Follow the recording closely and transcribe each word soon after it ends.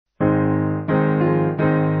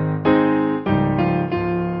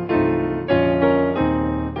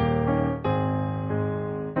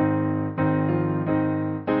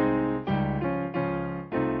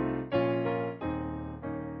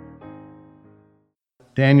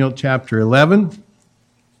Daniel chapter 11.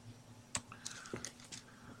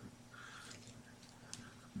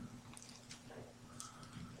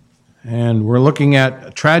 And we're looking at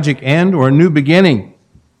a tragic end or a new beginning.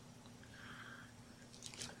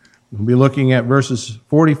 We'll be looking at verses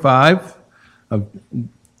 45 of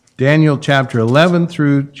Daniel chapter 11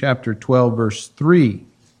 through chapter 12, verse 3.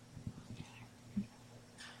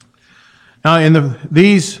 Now, in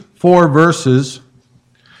these 4 verses,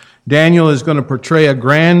 Daniel is going to portray a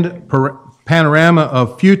grand panorama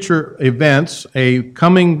of future events, a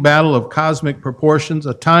coming battle of cosmic proportions,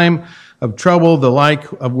 a time of trouble the like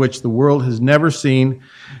of which the world has never seen,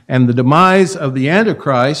 and the demise of the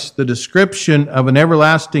Antichrist, the description of an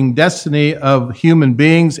everlasting destiny of human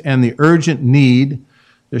beings, and the urgent need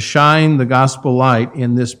to shine the gospel light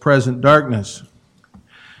in this present darkness.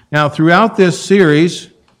 Now, throughout this series,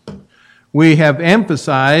 we have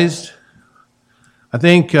emphasized, I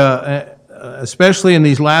think, especially in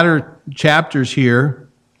these latter chapters here,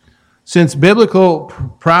 since biblical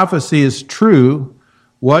prophecy is true,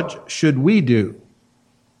 what should we do?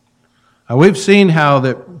 We've seen how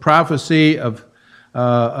that prophecy of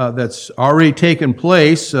that's already taken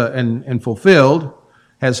place and fulfilled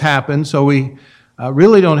has happened, so we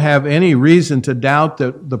really don't have any reason to doubt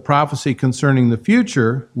that the prophecy concerning the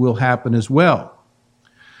future will happen as well.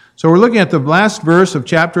 So we're looking at the last verse of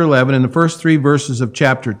chapter 11 and the first 3 verses of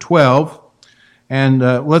chapter 12, and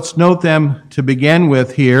let's note them to begin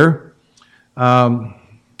with here.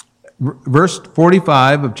 Verse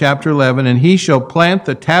 45 of chapter 11, and he shall plant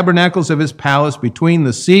the tabernacles of his palace between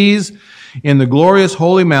the seas in the glorious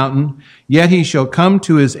holy mountain, yet he shall come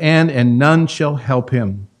to his end, and none shall help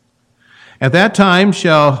him. At that time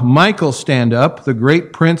shall Michael stand up, the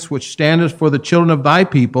great prince which standeth for the children of thy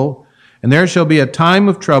people, and there shall be a time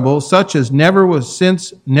of trouble, such as never was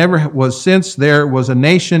since there was a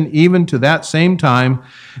nation even to that same time.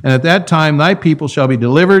 And at that time thy people shall be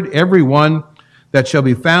delivered, every one that shall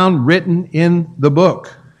be found written in the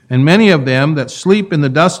book. And many of them that sleep in the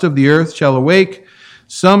dust of the earth shall awake,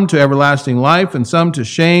 some to everlasting life, and some to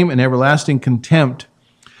shame and everlasting contempt.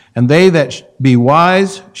 And they that be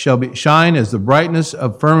wise shall shine as the brightness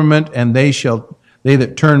of firmament, and they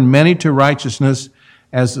that turn many to righteousness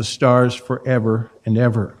as the stars forever and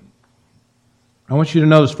ever. I want you to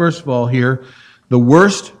notice, first of all here, the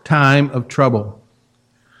worst time of trouble.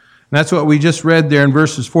 And that's what we just read there in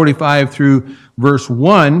verses 45 through verse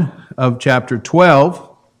 1 of chapter 12.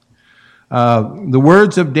 The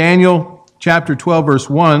words of Daniel chapter 12, verse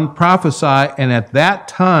 1, prophesy, and at that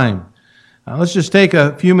time. Now let's just take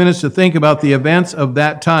a few minutes to think about the events of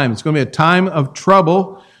that time. It's going to be a time of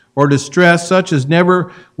trouble or distress such as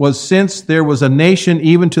never was since there was a nation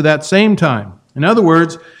even to that same time. In other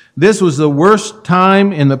words, this was the worst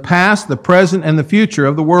time in the past, the present, and the future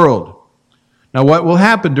of the world. Now, what will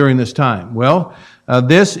happen during this time? Well,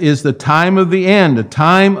 this is the time of the end, a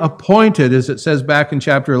time appointed, as it says back in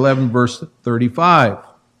chapter 11, verse 35.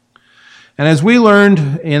 And as we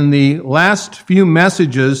learned in the last few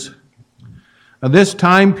messages, this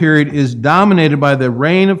time period is dominated by the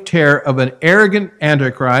reign of terror of an arrogant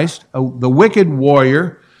Antichrist, the wicked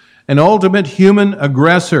warrior, an ultimate human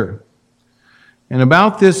aggressor. And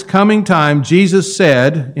about this coming time, Jesus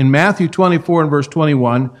said in Matthew 24 and verse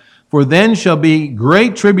 21, "For then shall be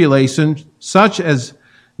great tribulation, such as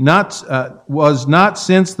was not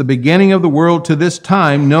since the beginning of the world to this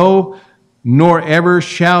time, no, nor ever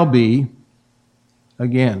shall be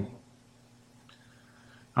again."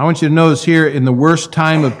 I want you to notice here, in the worst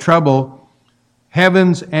time of trouble,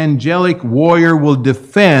 heaven's angelic warrior will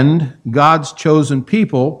defend God's chosen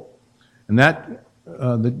people, and that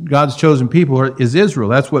God's chosen people is Israel.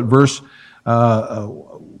 That's what verse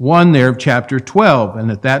 1 there of chapter 12. "And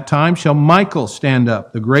at that time shall Michael stand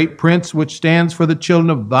up, the great prince which stands for the children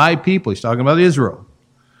of thy people." He's talking about Israel.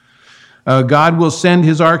 God will send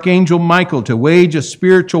his archangel Michael to wage a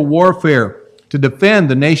spiritual warfare to defend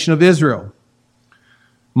the nation of Israel.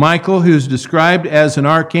 Michael, who's described as an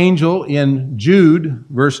archangel in Jude,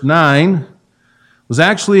 verse 9, was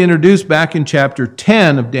actually introduced back in chapter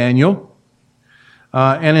 10 of Daniel.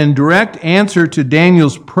 And in direct answer to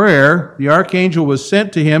Daniel's prayer, the archangel was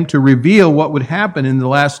sent to him to reveal what would happen in the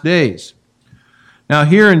last days. Now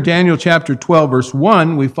here in Daniel chapter 12, verse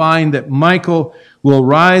 1, we find that Michael will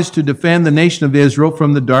rise to defend the nation of Israel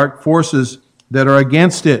from the dark forces that are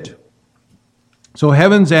against it. So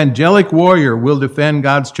heaven's angelic warrior will defend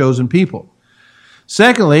God's chosen people.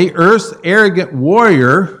 Secondly, earth's arrogant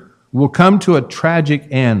warrior will come to a tragic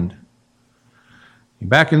end.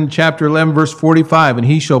 Back in chapter 11, verse 45, "And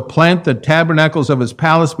he shall plant the tabernacles of his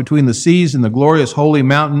palace between the seas and the glorious holy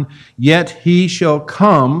mountain, yet he shall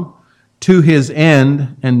come to his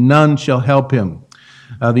end, and none shall help him.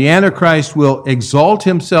 The Antichrist will exalt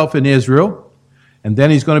himself in Israel, and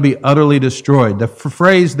then he's going to be utterly destroyed. The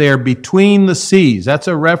phrase there, between the seas, that's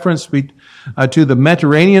a reference to the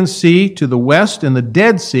Mediterranean Sea to the west and the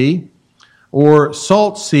Dead Sea, or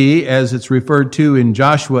Salt Sea, as it's referred to in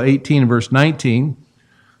Joshua 18, verse 19,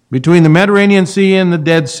 between the Mediterranean Sea and the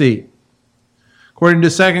Dead Sea. According to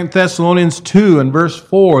 2 Thessalonians 2 and verse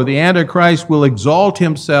 4, the Antichrist will exalt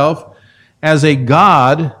himself as a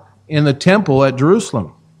god in the temple at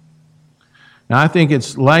Jerusalem. Now, I think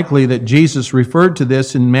it's likely that Jesus referred to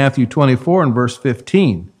this in Matthew 24 and verse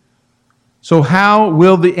 15. So how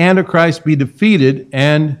will the Antichrist be defeated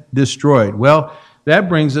and destroyed? Well, that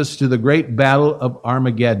brings us to the great battle of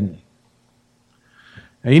Armageddon.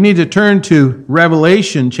 Now, you need to turn to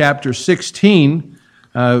Revelation chapter 16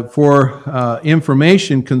 for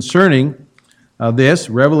information concerning this.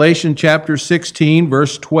 Revelation chapter 16,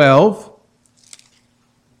 verse 12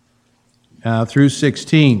 through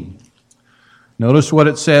 16. Notice what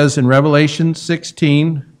it says in Revelation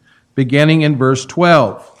 16, beginning in verse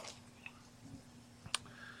 12.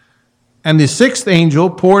 And the sixth angel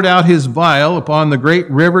poured out his vial upon the great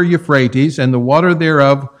river Euphrates, and the water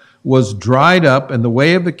thereof was dried up, and the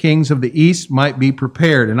way of the kings of the east might be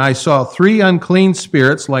prepared. And I saw three unclean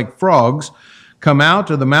spirits like frogs come out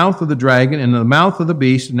of the mouth of the dragon, and of the mouth of the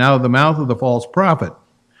beast, and out of the mouth of the false prophet.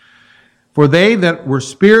 For they that were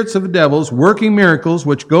spirits of the devils, working miracles,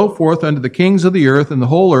 which go forth unto the kings of the earth and the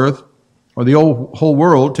whole earth, or the whole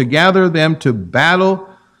world, to gather them to battle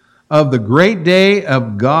of the great day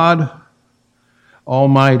of God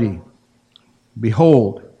Almighty.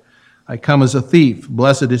 Behold, I come as a thief.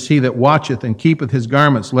 Blessed is he that watcheth and keepeth his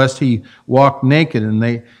garments, lest he walk naked, and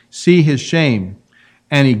they see his shame.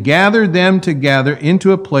 And he gathered them together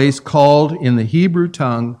into a place called in the Hebrew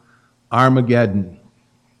tongue Armageddon.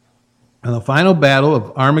 And the final battle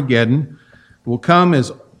of Armageddon will come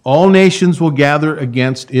as all nations will gather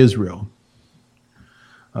against Israel.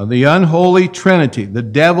 The unholy trinity, the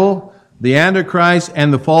devil, the Antichrist,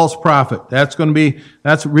 and the false prophet.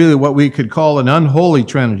 That's really what we could call an unholy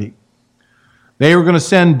trinity. They were going to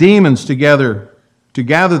send demons together to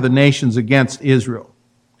gather the nations against Israel.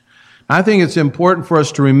 I think it's important for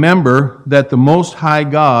us to remember that the Most High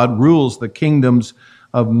God rules the kingdoms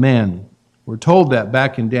of men. We're told that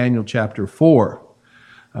back in Daniel chapter 4.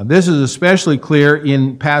 This is especially clear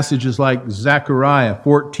in passages like Zechariah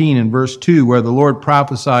 14 and verse 2, where the Lord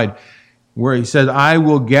prophesied, where he said, I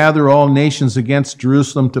will gather all nations against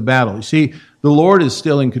Jerusalem to battle. You see, the Lord is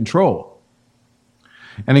still in control.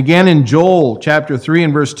 And again in Joel chapter 3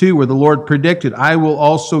 and verse 2, where the Lord predicted, I will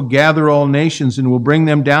also gather all nations and will bring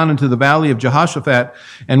them down into the valley of Jehoshaphat,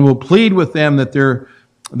 and will plead with them that they're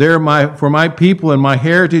for my people and my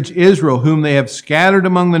heritage Israel, whom they have scattered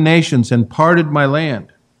among the nations and parted my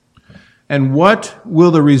land. And what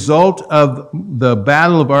will the result of the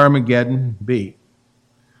battle of Armageddon be?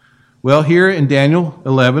 Well, here in Daniel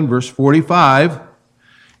 11, verse 45,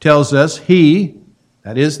 tells us he,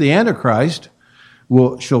 that is the Antichrist,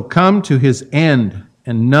 shall come to his end,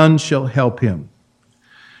 and none shall help him.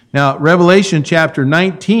 Now, Revelation chapter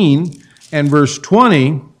 19 and verse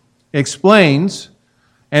 20 explains,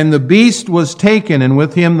 and the beast was taken, and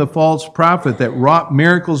with him the false prophet that wrought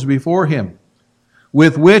miracles before him,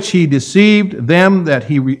 with which he deceived them that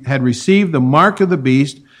had received the mark of the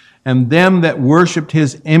beast, and them that worshipped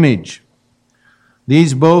his image.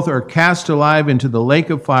 These both are cast alive into the lake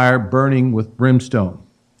of fire, burning with brimstone.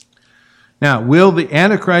 Now, will the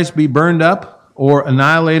Antichrist be burned up or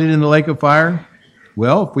annihilated in the lake of fire?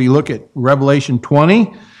 Well, if we look at Revelation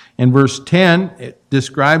 20 and verse 10, it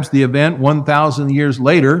describes the event 1,000 years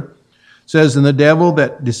later. It says, and the devil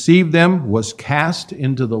that deceived them was cast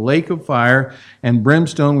into the lake of fire and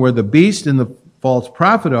brimstone, where the beast and the false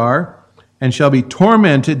prophet are, and shall be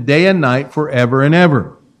tormented day and night forever and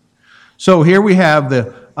ever. So here we have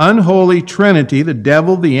the unholy trinity, the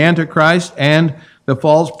devil, the Antichrist, and the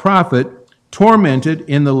false prophet, tormented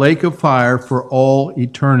in the lake of fire for all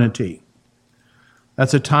eternity.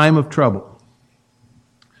 That's a time of trouble.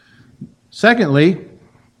 Secondly,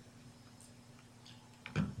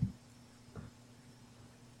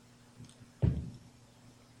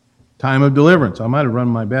 time of deliverance. I might have run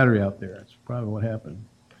my battery out there. That's probably what happened.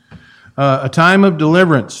 A time of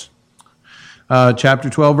deliverance. Chapter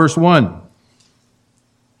 12, verse 1.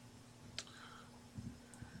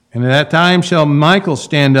 And at that time shall Michael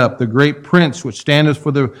stand up, the great prince, which standeth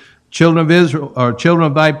for the children of Israel, or children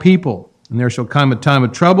of thy people. And there shall come a time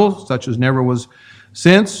of trouble, such as never was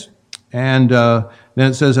since. And then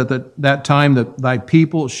it says at that time that thy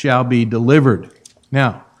people shall be delivered.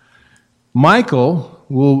 Now, Michael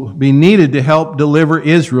will be needed to help deliver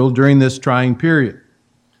Israel during this trying period.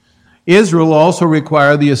 Israel will also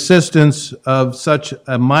require the assistance of such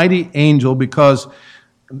a mighty angel because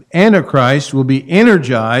Antichrist will be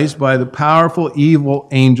energized by the powerful evil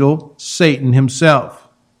angel, Satan himself.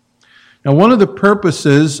 Now, one of the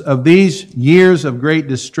purposes of these years of great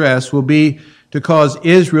distress will be to cause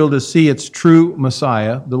Israel to see its true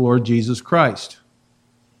Messiah, the Lord Jesus Christ.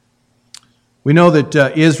 We know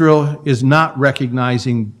that Israel is not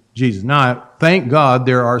recognizing Jesus. Now, thank God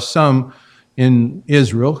there are some in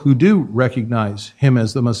Israel who do recognize him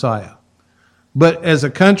as the Messiah. But as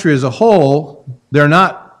a country as a whole, they're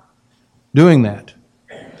not doing that.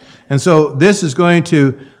 And so this is going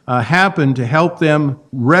to happen to help them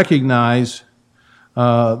recognize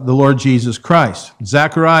the Lord Jesus Christ.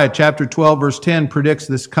 Zechariah chapter 12, verse 10 predicts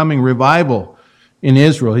this coming revival in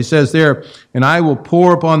Israel. He says there, "And I will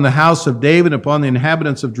pour upon the house of David, upon the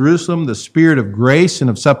inhabitants of Jerusalem, the spirit of grace and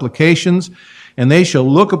of supplications, and they shall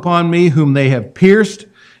look upon me whom they have pierced,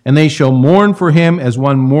 and they shall mourn for him as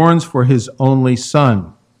one mourns for his only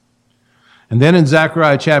son." And then in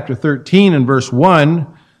Zechariah chapter 13 and verse 1,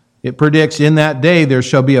 it predicts, "In that day there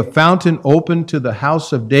shall be a fountain opened to the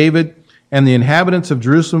house of David and the inhabitants of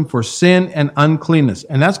Jerusalem for sin and uncleanness."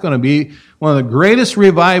 And that's going to be one of the greatest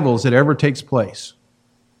revivals that ever takes place.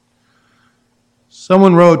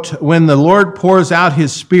 Someone wrote, "When the Lord pours out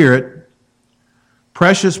his Spirit,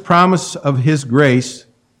 precious promise of his grace,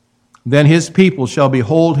 then his people shall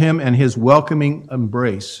behold him and his welcoming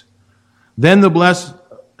embrace. Then the blessed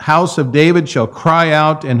house of David shall cry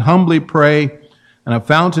out and humbly pray, and a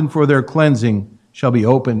fountain for their cleansing shall be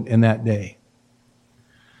opened in that day."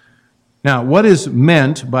 Now, what is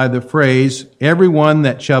meant by the phrase, "everyone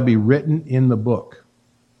that shall be written in the book"?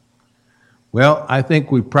 Well, I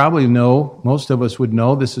think we probably know, most of us would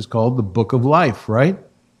know, this is called the book of life, right?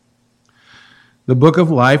 The book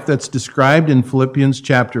of life that's described in Philippians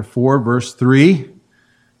chapter 4, verse 3,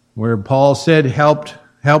 where Paul said,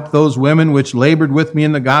 help those women which labored with me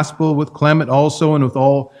in the gospel, with Clement also, and with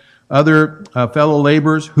all other fellow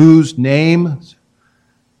laborers whose names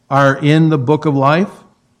are in the book of life.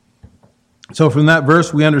 So from that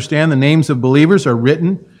verse, we understand the names of believers are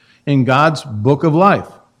written in God's book of life.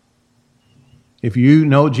 If you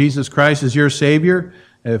know Jesus Christ as your Savior,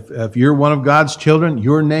 if you're one of God's children,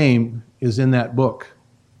 your name is in that book.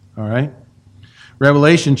 All right?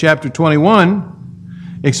 Revelation chapter 21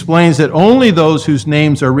 explains that only those whose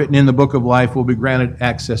names are written in the book of life will be granted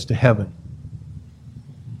access to heaven.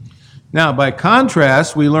 Now, by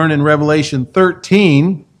contrast, we learn in Revelation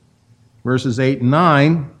 13, verses 8 and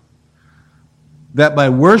 9, that by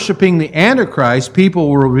worshiping the Antichrist, people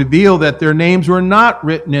will reveal that their names were not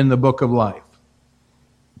written in the book of life.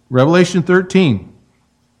 Revelation 13,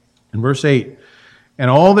 and verse 8, "And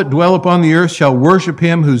all that dwell upon the earth shall worship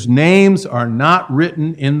him whose names are not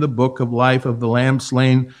written in the book of life of the Lamb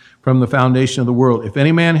slain from the foundation of the world. If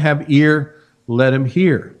any man have ear, let him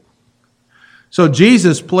hear." So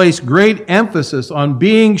Jesus placed great emphasis on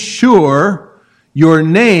being sure your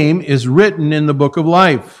name is written in the book of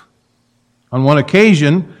life. On one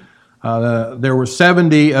occasion, there were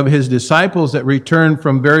 70 of his disciples that returned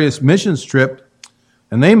from various mission trips,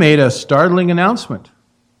 and they made a startling announcement.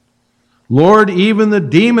 "Lord, even the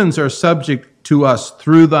demons are subject to us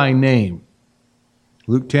through thy name."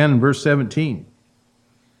 Luke 10 and verse 17.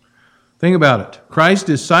 Think about it. Christ's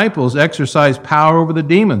disciples exercised power over the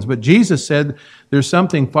demons, but Jesus said there's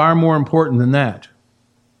something far more important than that.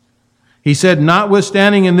 He said,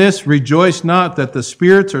 "Notwithstanding in this, rejoice not that the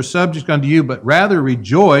spirits are subject unto you, but rather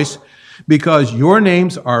rejoice because your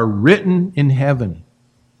names are written in heaven."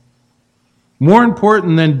 More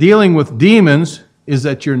important than dealing with demons is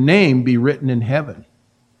that your name be written in heaven.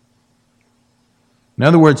 In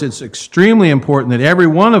other words, it's extremely important that every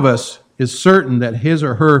one of us is certain that his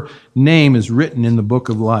or her name is written in the book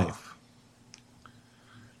of life.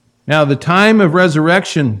 Now, the time of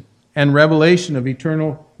resurrection and revelation of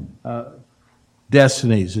eternal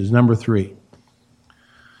destinies is number 3.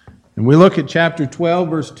 And we look at chapter 12,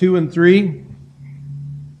 verse 2 and 3.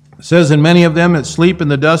 It says, "And many of them that sleep in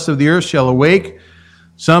the dust of the earth shall awake,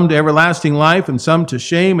 some to everlasting life, and some to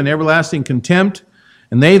shame and everlasting contempt.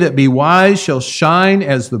 And they that be wise shall shine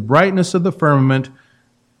as the brightness of the firmament,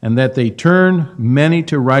 and that they turn many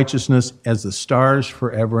to righteousness as the stars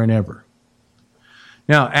forever and ever."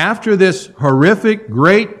 Now, after this horrific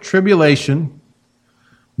great tribulation,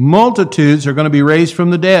 multitudes are going to be raised from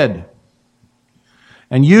the dead.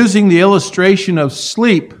 And using the illustration of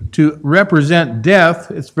sleep to represent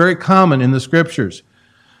death, it's very common in the Scriptures.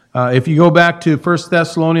 If you go back to 1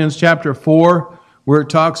 Thessalonians chapter 4, where it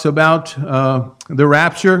talks about the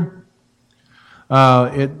rapture,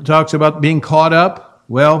 It talks about being caught up.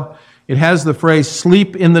 Well, it has the phrase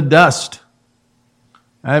sleep in the dust.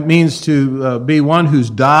 That means to be one who's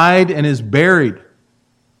died and is buried.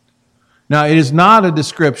 Now, it is not a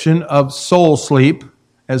description of soul sleep,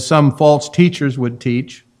 as some false teachers would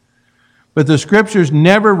teach, but the Scriptures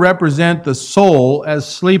never represent the soul as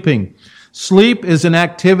sleeping. Sleep is an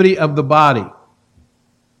activity of the body.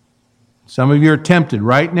 Some of you are tempted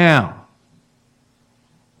right now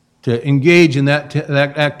to engage in that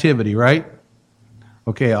activity, right?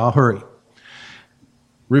 Okay, I'll hurry.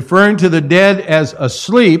 Referring to the dead as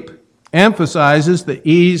asleep emphasizes the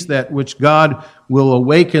ease that which God will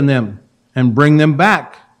awaken them and bring them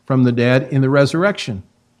back from the dead in the resurrection.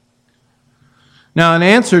 Now, in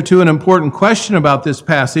answer to an important question about this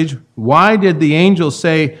passage, why did the angel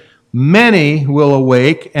say, many will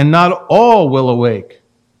awake and not all will awake?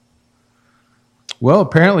 Well,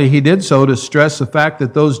 apparently he did so to stress the fact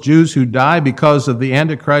that those Jews who die because of the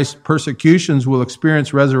Antichrist persecutions will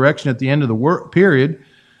experience resurrection at the end of the period,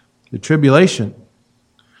 the tribulation.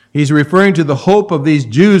 He's referring to the hope of these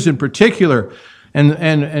Jews in particular.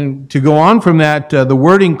 And to go on from that, the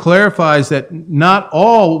wording clarifies that not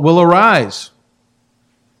all will arise.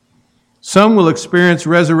 Some will experience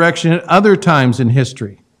resurrection at other times in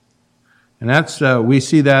history. And that's we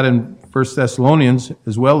see that in 1 Thessalonians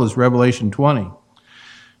as well as Revelation 20.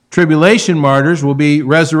 Tribulation martyrs will be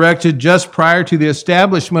resurrected just prior to the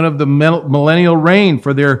establishment of the millennial reign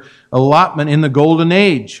for their allotment in the golden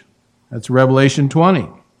age. That's Revelation 20.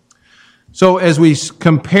 So as we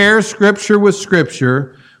compare Scripture with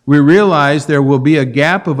Scripture, we realize there will be a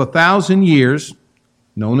gap of 1,000 years,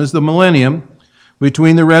 known as the millennium,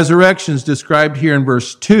 between the resurrections described here in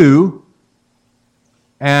verse 2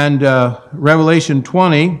 and Revelation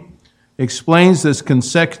 20 explains this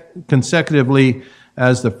consecutively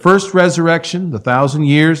as the first resurrection, the 1,000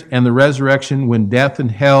 years, and the resurrection when death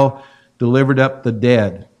and hell delivered up the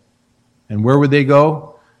dead. And where would they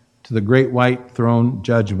go? To the great white throne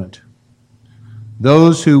judgment.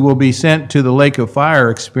 Those who will be sent to the lake of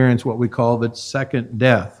fire experience what we call the second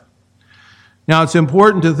death. Now, it's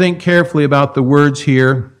important to think carefully about the words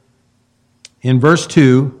here in verse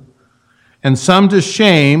 2, and some to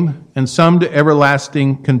shame and some to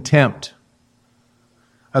everlasting contempt.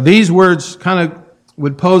 These words kind of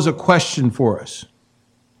would pose a question for us.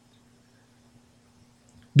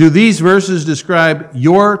 Do these verses describe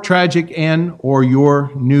your tragic end or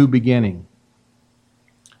your new beginning?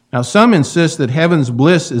 Now, some insist that heaven's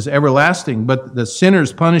bliss is everlasting, but the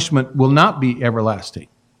sinner's punishment will not be everlasting.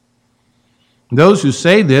 Those who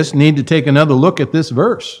say this need to take another look at this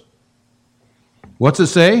verse. What's it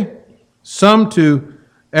say? Some to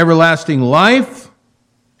everlasting life,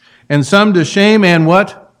 and some to shame and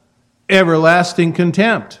what? Everlasting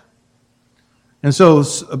contempt. And so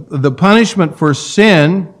the punishment for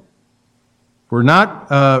sin, for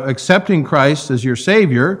not accepting Christ as your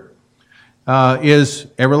Savior, is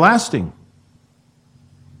everlasting.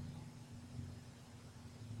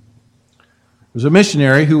 There was a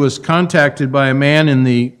missionary who was contacted by a man in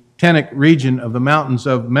the Tenec region of the mountains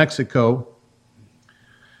of Mexico.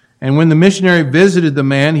 And when the missionary visited the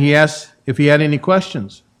man, he asked if he had any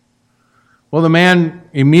questions. Well, the man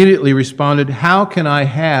immediately responded, "How can I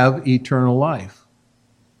have eternal life?"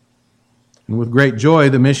 And with great joy,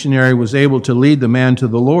 the missionary was able to lead the man to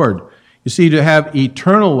the Lord. You see, to have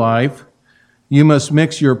eternal life, you must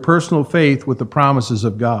mix your personal faith with the promises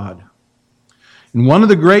of God. And one of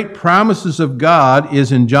the great promises of God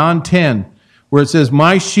is in John 10, where it says,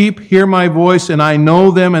 "My sheep hear my voice, and I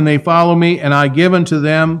know them, and they follow me, and I give unto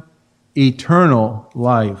them eternal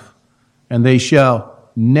life, and they shall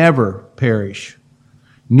never perish.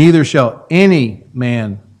 Neither shall any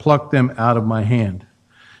man pluck them out of my hand."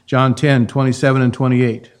 John 10, 27 and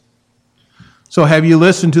 28. So have you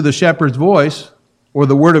listened to the shepherd's voice or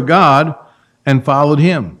the word of God and followed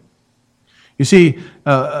him? You see,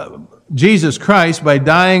 Jesus Christ, by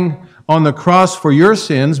dying on the cross for your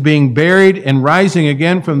sins, being buried and rising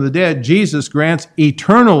again from the dead, Jesus grants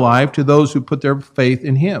eternal life to those who put their faith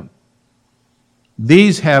in him.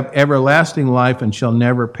 These have everlasting life and shall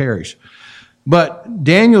never perish. But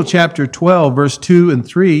Daniel chapter 12, verse 2 and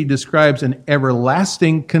 3 describes an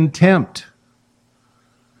everlasting contempt.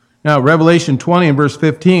 Now, Revelation 20 and verse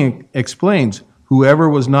 15 explains, "Whoever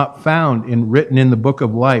was not found written in the book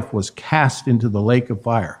of life was cast into the lake of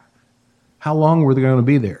fire." How long were they going to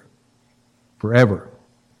be there? Forever.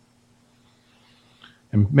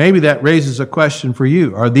 And maybe that raises a question for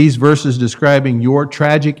you. Are these verses describing your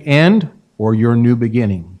tragic end or your new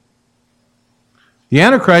beginning? The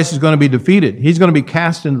Antichrist is going to be defeated. He's going to be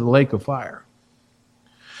cast into the lake of fire.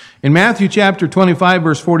 In Matthew chapter 25,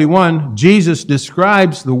 verse 41, Jesus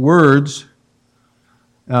describes the words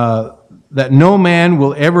that no man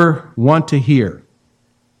will ever want to hear.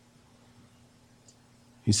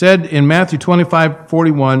 He said in Matthew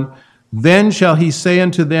 25:41, "Then shall he say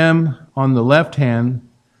unto them on the left hand,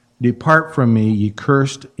 Depart from me, ye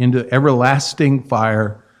cursed, into everlasting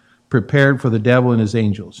fire, prepared for the devil and his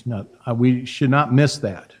angels." Now, we should not miss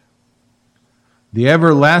that. The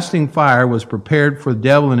everlasting fire was prepared for the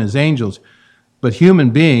devil and his angels, but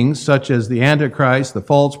human beings, such as the Antichrist, the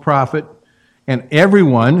false prophet, and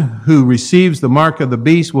everyone who receives the mark of the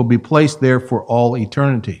beast will be placed there for all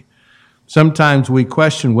eternity. Sometimes we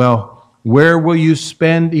question, well, where will you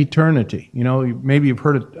spend eternity? You know, maybe you've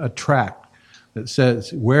heard a tract that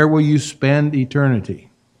says, where will you spend eternity?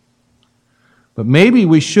 But maybe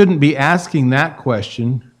we shouldn't be asking that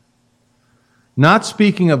question, not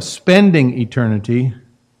speaking of spending eternity,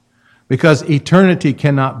 because eternity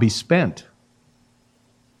cannot be spent.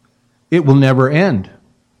 It will never end.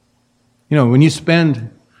 You know, when you spend,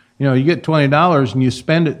 you get $20 and you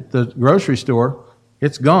spend it at the grocery store,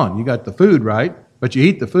 it's gone. You got the food, right? But you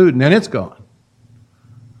eat the food and then it's gone.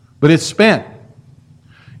 But it's spent.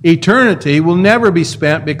 Eternity will never be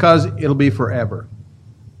spent because it'll be forever.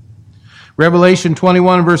 Revelation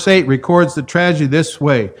 21 verse 8 records the tragedy this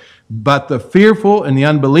way: "But the fearful and the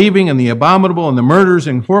unbelieving and the abominable and the murderers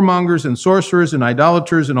and whoremongers and sorcerers and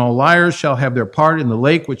idolaters and all liars shall have their part in the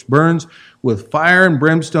lake which burns with fire and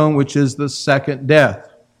brimstone, which is the second death."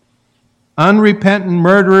 Unrepentant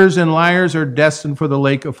murderers and liars are destined for the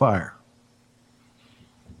lake of fire.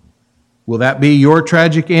 Will that be your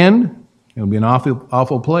tragic end? It'll be an awful,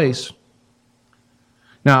 awful place.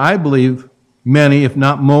 Now, I believe many, if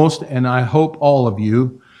not most, and I hope all of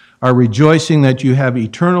you, are rejoicing that you have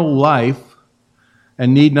eternal life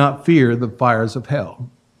and need not fear the fires of hell.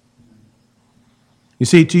 You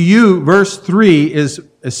see, to you, verse 3 is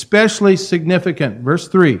especially significant. Verse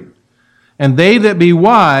 3, "And they that be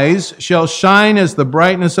wise shall shine as the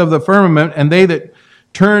brightness of the firmament, and they that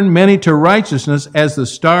turn many to righteousness as the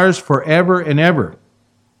stars forever and ever."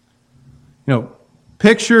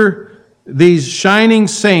 Picture these shining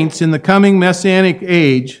saints in the coming Messianic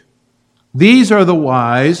age. These are the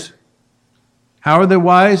wise. How are they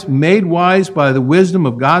wise? Made wise by the wisdom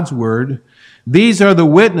of God's word. These are the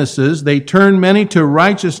witnesses. They turn many to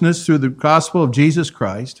righteousness through the gospel of Jesus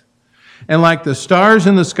Christ. And like the stars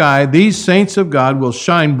in the sky, these saints of God will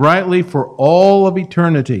shine brightly for all of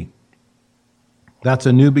eternity. That's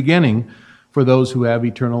a new beginning for those who have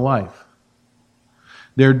eternal life.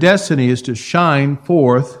 Their destiny is to shine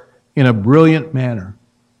forth in a brilliant manner.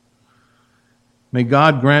 May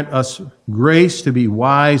God grant us grace to be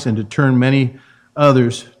wise and to turn many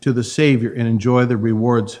others to the Savior and enjoy the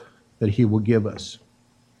rewards that He will give us.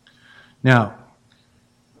 Now,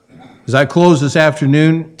 as I close this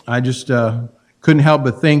afternoon, I just couldn't help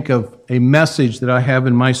but think of a message that I have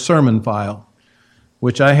in my sermon file,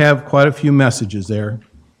 which I have quite a few messages there.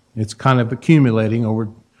 It's kind of accumulating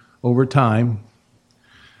over time.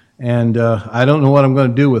 And I don't know what I'm going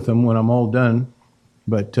to do with them when I'm all done,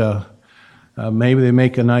 but maybe they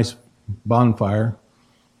make a nice bonfire.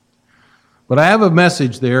 But I have a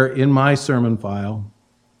message there in my sermon file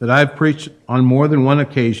that I've preached on more than one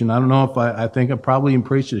occasion. I don't know if I think I probably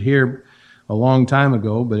preached it here a long time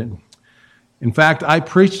ago, but in fact, I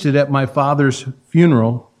preached it at my father's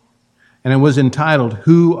funeral, and it was entitled,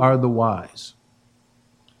 "Who Are the Wise?"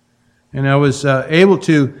 And I was able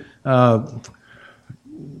to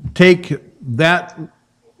take that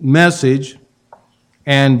message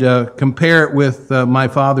and compare it with my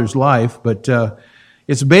father's life, but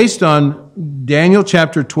it's based on Daniel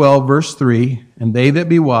chapter 12, verse 3, "And they that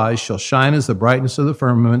be wise shall shine as the brightness of the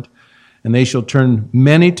firmament, and they shall turn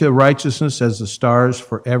many to righteousness as the stars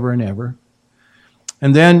forever and ever."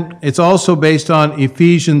 And then it's also based on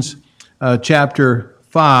Ephesians chapter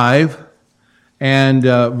 5 and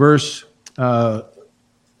verse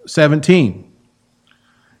 17.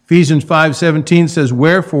 Ephesians 5:17 says,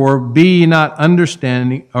 "Wherefore be ye not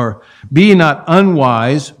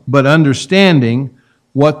unwise, but understanding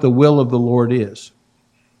what the will of the Lord is."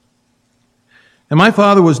 And my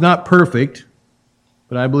father was not perfect,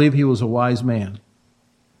 but I believe he was a wise man.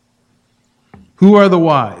 Who are the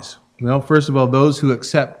wise? Well, first of all, those who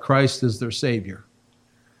accept Christ as their Savior.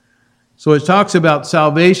 So it talks about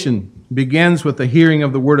salvation begins with the hearing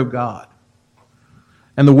of the Word of God.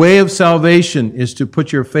 And the way of salvation is to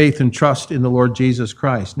put your faith and trust in the Lord Jesus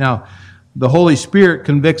Christ. Now, the Holy Spirit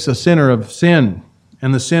convicts a sinner of sin,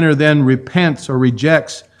 and the sinner then repents or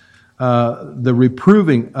rejects the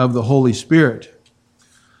reproving of the Holy Spirit.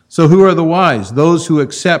 So who are the wise? Those who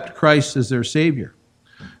accept Christ as their Savior.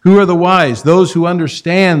 Who are the wise? Those who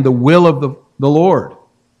understand the will of the Lord.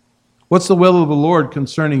 What's the will of the Lord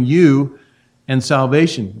concerning you and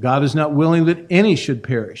salvation? God is not willing that any should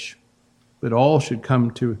perish, but all should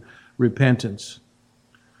come to repentance.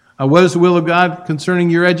 What is the will of God concerning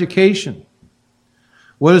your education?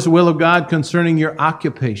 What is the will of God concerning your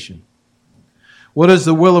occupation? What is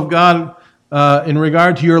the will of God in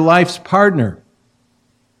regard to your life's partner?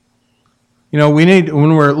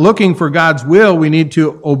 When we're looking for God's will, we need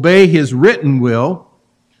to obey His written will.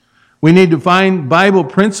 We need to find Bible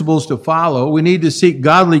principles to follow. We need to seek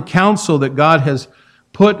godly counsel that God has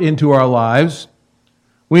put into our lives.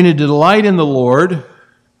 We need to delight in the Lord.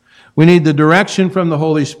 We need the direction from the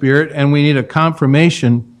Holy Spirit, and we need a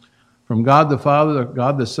confirmation from God the Father,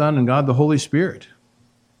 God the Son, and God the Holy Spirit.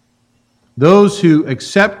 Those who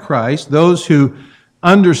accept Christ, those who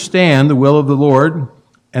understand the will of the Lord,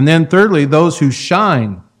 and then thirdly, those who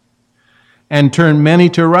shine and turn many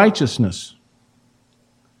to righteousness.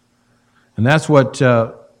 And that's what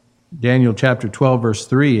Daniel chapter 12, verse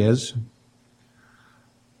 3 is.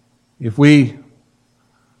 If we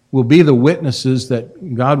will be the witnesses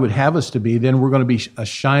that God would have us to be, then we're going to be a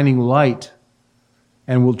shining light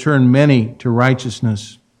and will turn many to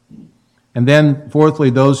righteousness. And then, fourthly,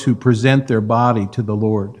 those who present their body to the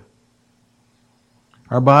Lord.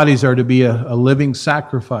 Our bodies are to be a living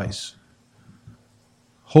sacrifice,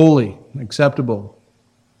 holy, acceptable.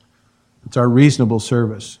 It's our reasonable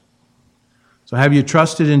service. So have you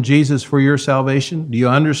trusted in Jesus for your salvation? Do you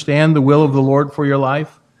understand the will of the Lord for your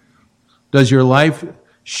life? Does your life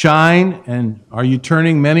shine, and are you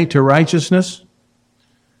turning many to righteousness?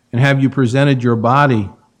 And have you presented your body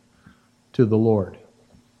to the Lord?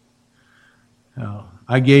 Now,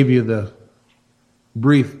 I gave you the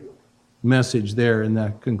brief message there in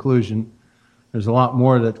that conclusion. There's a lot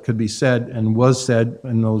more that could be said and was said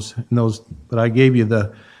in those, but I gave you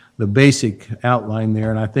the basic outline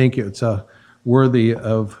there, and I think it's worthy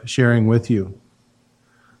of sharing with you.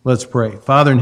 Let's pray. Father in